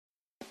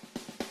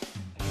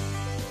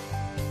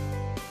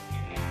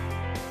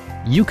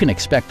You can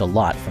expect a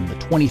lot from the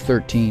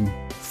 2013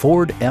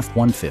 Ford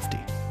F-150.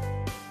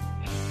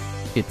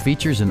 It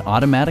features an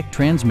automatic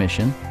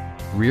transmission,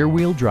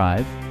 rear-wheel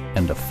drive,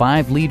 and a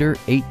 5-liter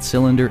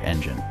 8-cylinder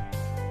engine.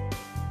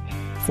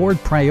 Ford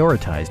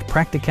prioritized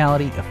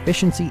practicality,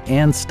 efficiency,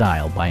 and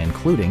style by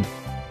including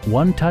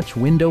one-touch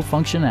window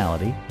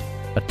functionality,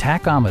 a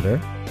tachometer,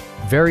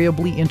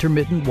 variably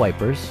intermittent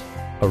wipers,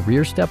 a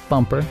rear step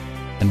bumper,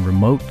 and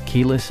remote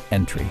keyless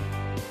entry.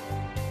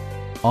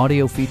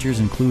 Audio features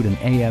include an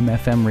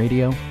AM/FM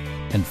radio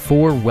and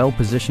 4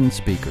 well-positioned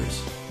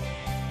speakers.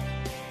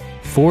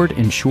 Ford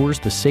ensures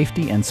the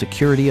safety and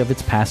security of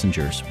its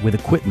passengers with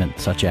equipment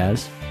such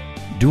as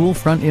dual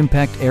front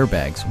impact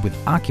airbags with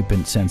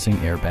occupant sensing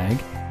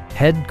airbag,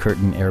 head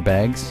curtain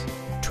airbags,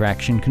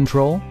 traction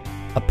control,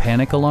 a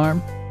panic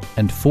alarm,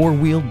 and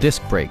 4-wheel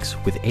disc brakes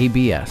with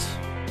ABS.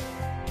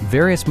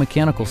 Various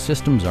mechanical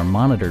systems are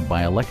monitored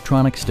by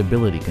electronic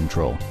stability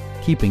control,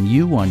 keeping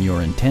you on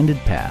your intended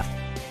path.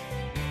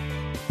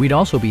 We'd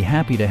also be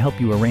happy to help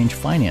you arrange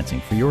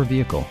financing for your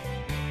vehicle.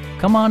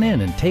 Come on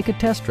in and take a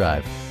test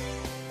drive.